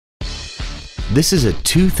This is a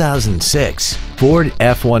 2006 Ford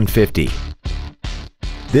F-150.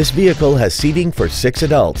 This vehicle has seating for 6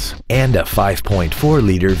 adults and a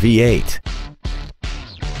 5.4-liter V8.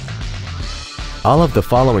 All of the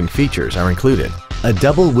following features are included: a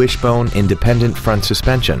double wishbone independent front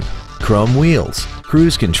suspension, chrome wheels,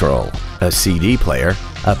 cruise control, a CD player,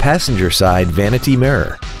 a passenger side vanity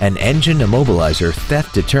mirror, an engine immobilizer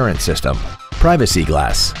theft deterrent system, privacy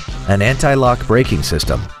glass, an anti-lock braking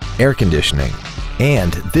system, air conditioning,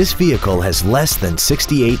 and this vehicle has less than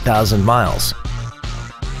 68,000 miles.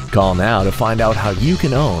 Call now to find out how you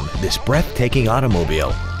can own this breathtaking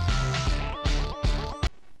automobile.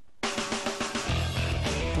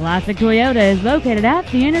 Classic Toyota is located at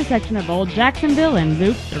the intersection of Old Jacksonville and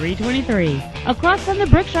Loop 323, across from the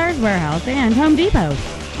Brookshire's Warehouse and Home Depot.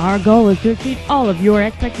 Our goal is to exceed all of your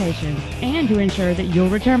expectations and to ensure that you'll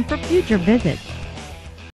return for future visits.